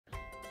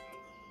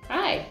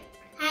Hi.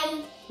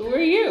 Hi. Who are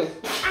you?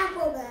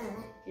 Oliver.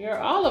 You're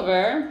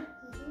Oliver.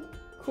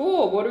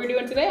 Cool. What are we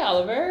doing today,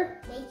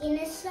 Oliver? Making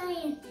a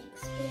science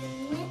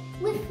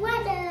experiment with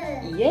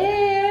water.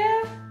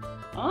 Yeah.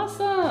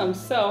 Awesome.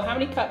 So how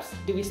many cups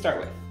do we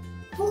start with?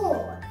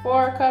 4.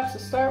 4 cups to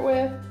start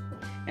with.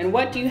 And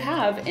what do you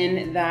have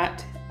in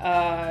that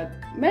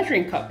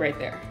measuring cup right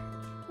there?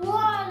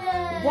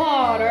 Water.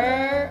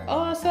 Water.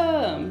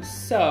 Awesome.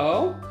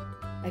 So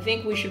I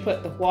think we should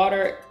put the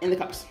water in the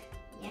cups.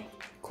 Yeah.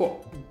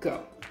 Cool.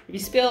 Go. If you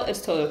spill,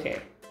 it's totally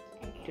okay.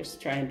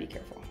 Just try and be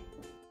careful.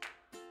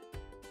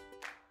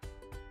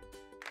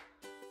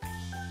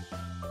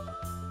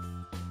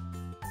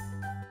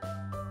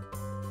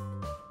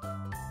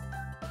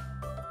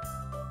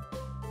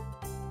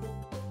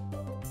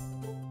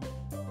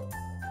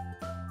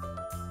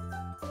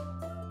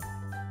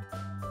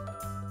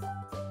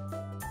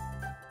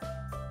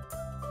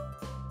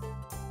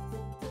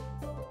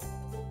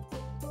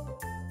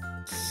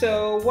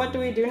 So what do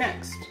we do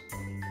next?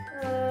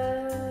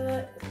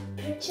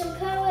 Put some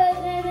colors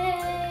in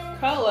it.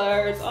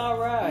 Colors, all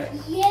right.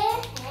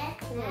 Yeah.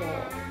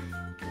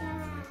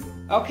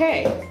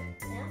 Okay,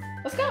 Yeah.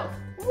 let's go.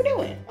 What are we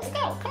doing? Let's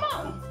go, come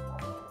on.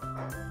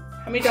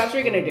 How many drops are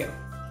you gonna do?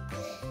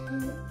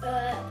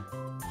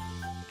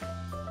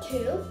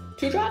 2.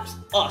 2 drops?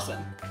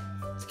 Awesome.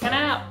 Let's count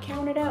it out,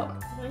 count it out.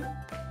 1.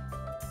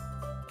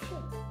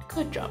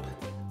 Good job.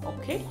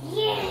 Okay,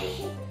 Yeah.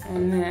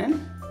 and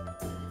then,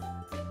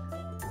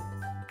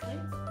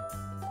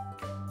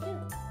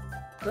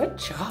 good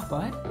job,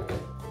 bud.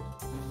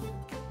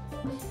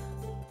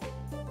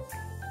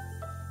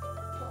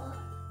 4.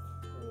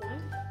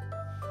 1.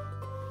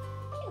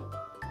 2.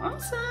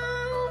 Awesome.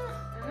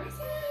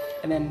 Awesome.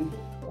 And then,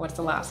 what's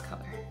the last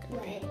color?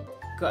 Red.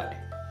 Good.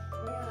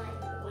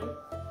 1.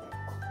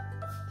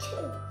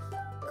 2.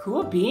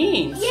 Cool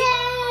beans.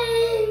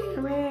 Yay!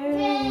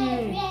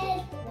 Hooray.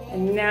 Red.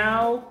 And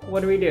now,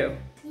 what do we do?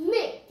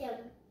 Mix them.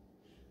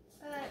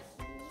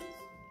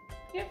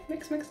 Yep,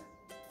 mix, mix.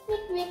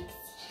 Mix. Mix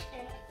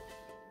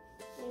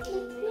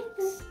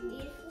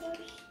these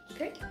first.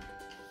 Okay.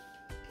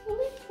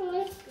 Which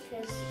one?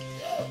 Because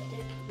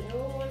the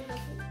yellow one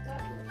hasn't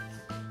got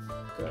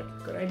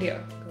mixed. Good idea,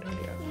 good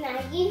idea. Now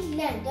use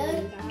another.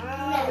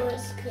 That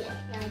was good.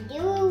 Now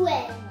do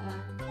it.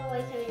 Oh,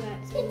 I thought you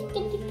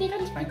got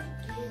That's fine.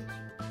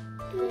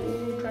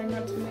 Try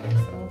not to mix. Oh,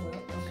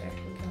 well, okay,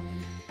 we're going.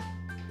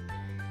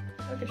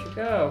 Look at you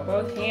go,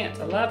 both hands,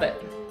 I love it.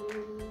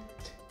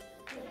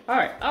 All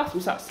right,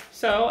 awesome sauce.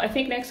 So I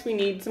think next we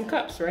need some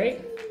cups,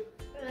 right?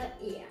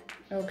 Yeah.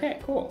 Okay,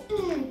 cool.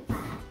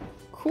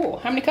 Cool,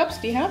 how many cups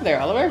do you have there,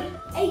 Oliver?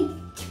 8.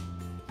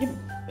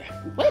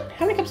 What?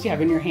 How many cups do you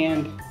have in your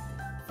hand?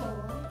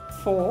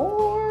 4.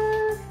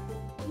 4?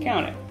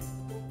 Count it.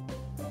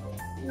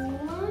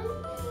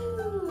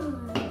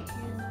 1,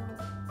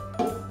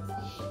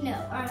 2. No,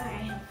 I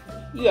have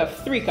 3. You have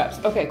 3 cups.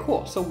 Okay,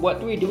 cool. So what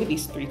do we do with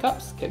these 3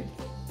 cups? Good.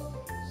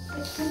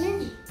 Put them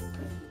in.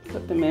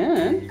 Put them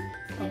in.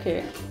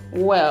 Okay,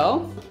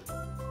 well,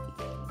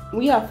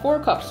 we have 4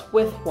 cups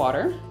with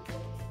water,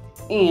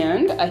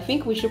 and I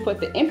think we should put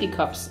the empty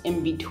cups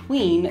in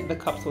between the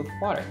cups with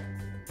water.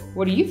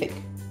 What do you think?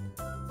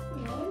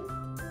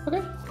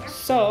 Okay,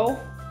 so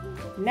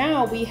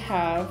now we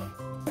have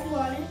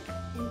Water,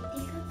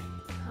 empty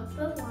cup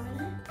of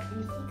water,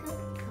 empty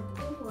cup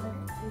of water,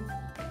 empty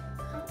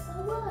cup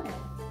of water.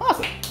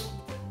 awesome.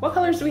 What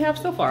colors do we have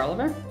so far,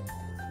 Oliver?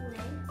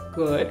 Red,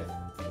 Good.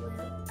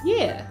 blue,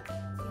 Yeah.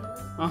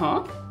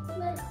 Uh-huh.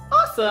 red.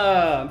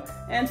 Awesome.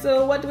 And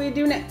so what do we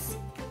do next?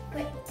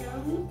 Put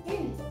them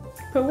in.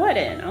 Put what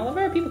in,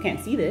 Oliver? People can't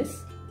see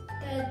this.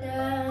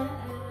 The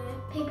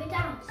paper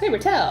towels. Paper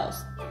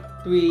towels.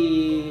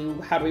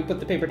 How do we put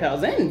the paper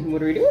towels in? What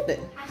do we do with it?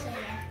 I say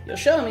that. You'll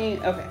show me.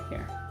 Okay,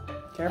 here.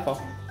 Careful.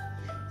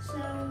 So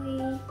we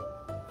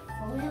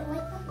fold it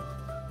like a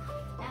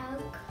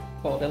dog.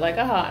 Fold it like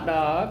a hot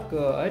dog.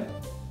 Good.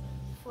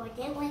 Fold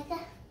it like a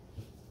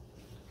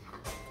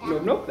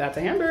Nope, nope. That's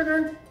a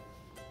hamburger.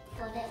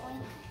 Fold it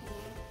like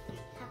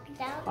a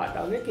dog. Hot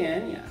dog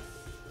again, yes.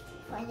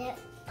 Fold it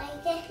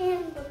like a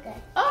hamburger.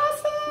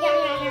 Awesome!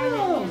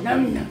 Yum,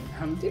 Num, num,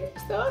 num. Dude,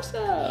 it's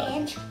awesome.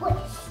 And squish.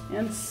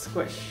 And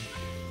squish.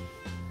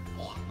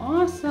 Yeah.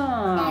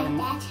 Awesome.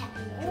 That's how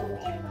we do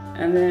it.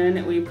 And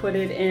then we put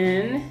it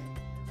in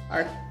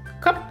our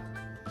cup.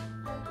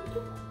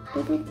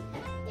 Boop, boop.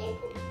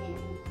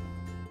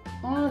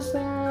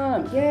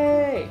 Awesome.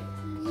 Yay.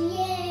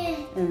 Yeah.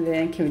 And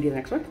then can we do the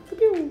next one? Boop,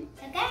 boop.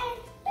 Okay.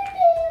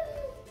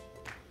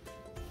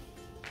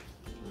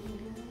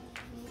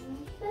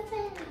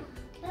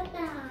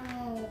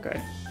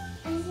 Good.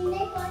 And the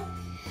next one.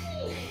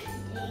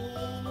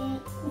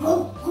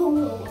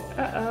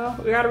 Uh-oh.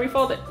 We gotta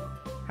refold it.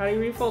 How do you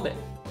refold it?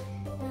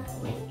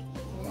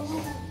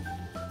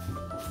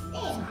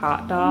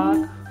 Hot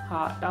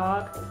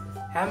dog,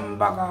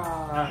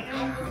 hamburger.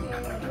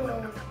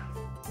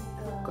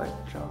 Good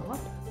job.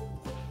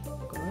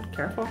 Good.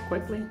 Careful,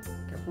 quickly.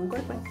 Careful and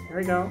quickly. There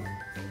we go.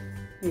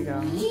 Here you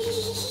go.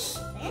 Thanks.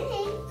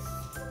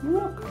 You're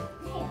welcome.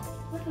 Yeah.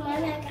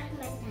 when I got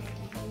my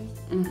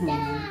sanitizer. Mm-hmm.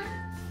 Yeah.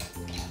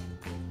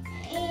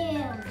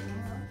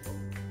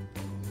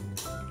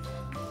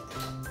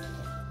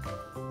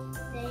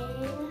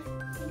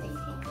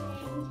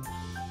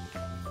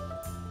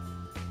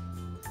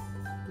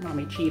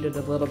 Mommy cheated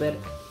a little bit.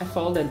 I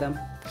folded them.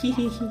 Hee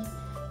hee hee.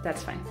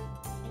 That's fine.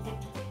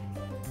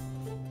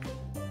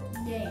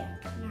 There.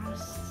 Now.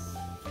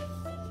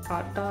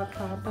 Hot dog,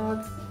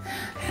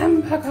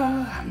 hamburger.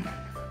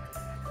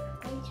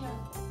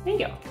 Thank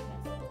you.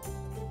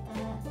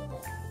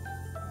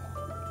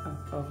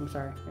 Oh, I'm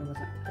sorry. It wasn't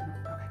good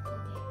enough. Okay.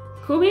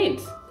 Cool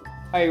beans.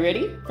 Are you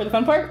ready for the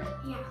fun part?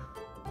 Yeah.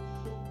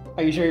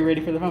 Are you sure you're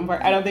ready for the fun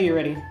part? I don't think you're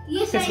ready.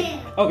 Yes, I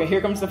am. Okay,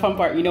 here comes the fun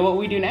part. You know what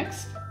we do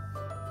next?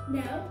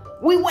 No.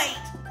 We wait.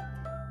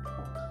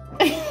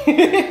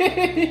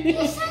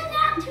 You said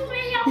not to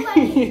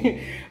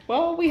wait.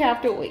 Well, we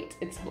have to wait.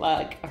 It's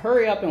like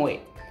hurry up and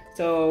wait.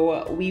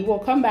 So we will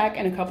come back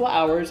in a couple of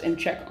hours and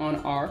check on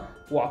our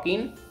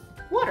walking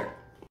water.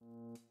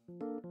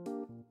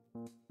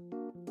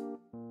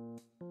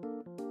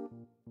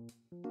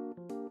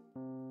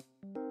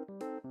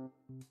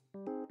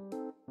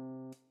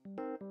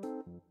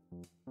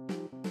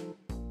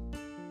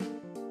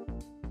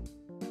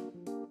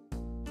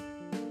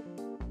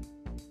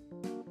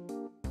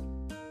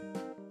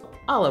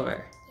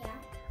 Oliver, Yeah.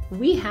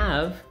 we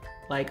have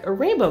like a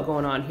rainbow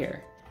going on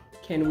here.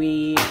 Can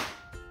we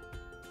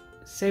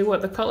say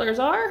what the colors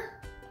are?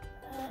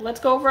 Let's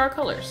go over our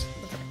colors.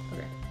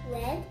 Okay.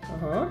 Red.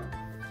 Uh-huh.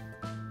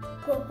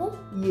 Purple.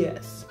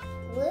 Yes.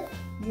 Blue.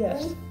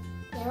 Yes. Green,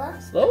 yellow.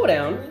 Slow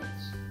down. Orange.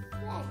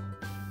 Red.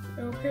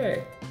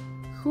 Okay.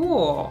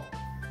 Cool.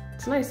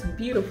 It's a nice,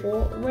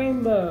 beautiful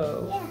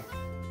rainbow. Yeah.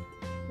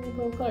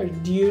 Rainbow colors.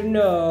 Do you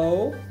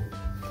know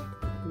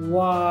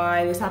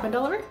why this happened,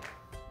 Oliver?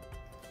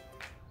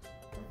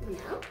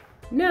 No.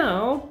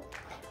 No.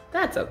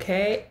 That's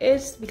okay.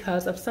 It's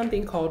because of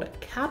something called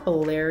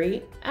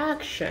capillary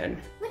action.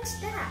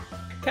 What's that?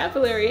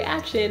 Capillary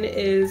action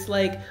is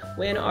like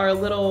when our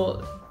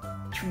little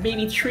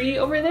baby tree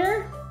over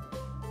there,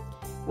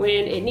 when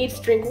it needs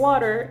to drink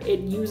water, it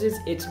uses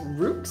its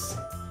roots,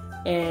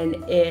 and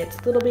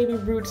its little baby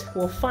roots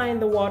will find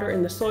the water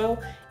in the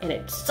soil and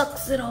it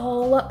sucks it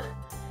all up,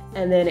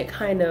 and then it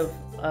kind of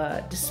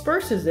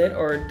disperses it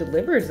or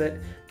delivers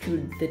it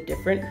to the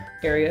different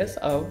areas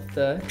of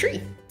the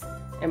tree.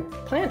 And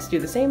plants do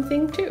the same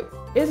thing too.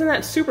 Isn't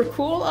that super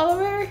cool,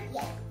 Oliver?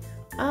 Yeah.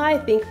 I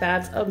think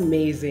that's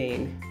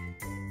amazing.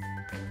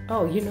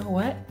 Oh, you know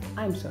what?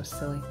 I'm so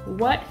silly.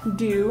 What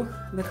do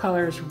the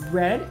colors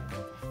red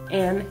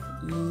and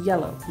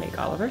yellow make,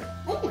 Oliver?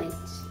 Orange.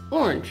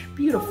 Orange,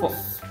 beautiful.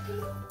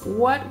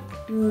 What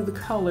do the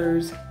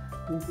colors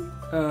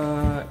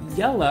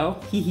yellow,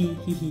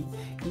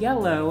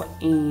 yellow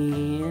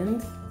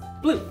and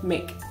blue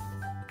make?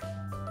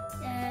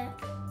 Yeah.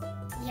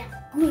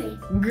 Green.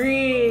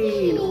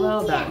 Green,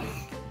 well done.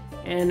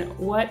 And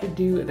what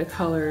do the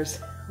colors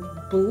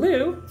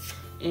blue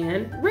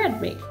and red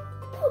make?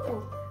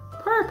 Purple.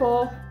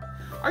 Purple?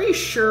 Are you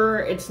sure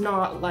it's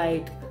not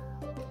like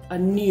a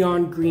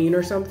neon green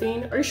or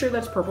something? Are you sure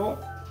that's purple?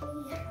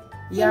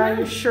 Yeah,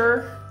 you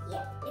sure?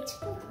 Yeah, it's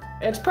purple.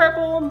 It's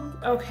purple?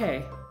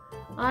 Okay.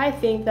 I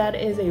think that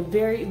is a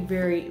very,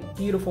 very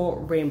beautiful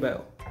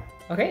rainbow.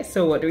 Okay,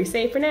 so what do we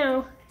say for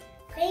now?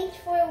 Thanks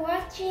for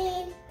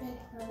watching.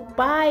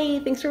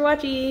 Bye. Thanks for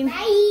watching.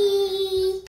 Bye.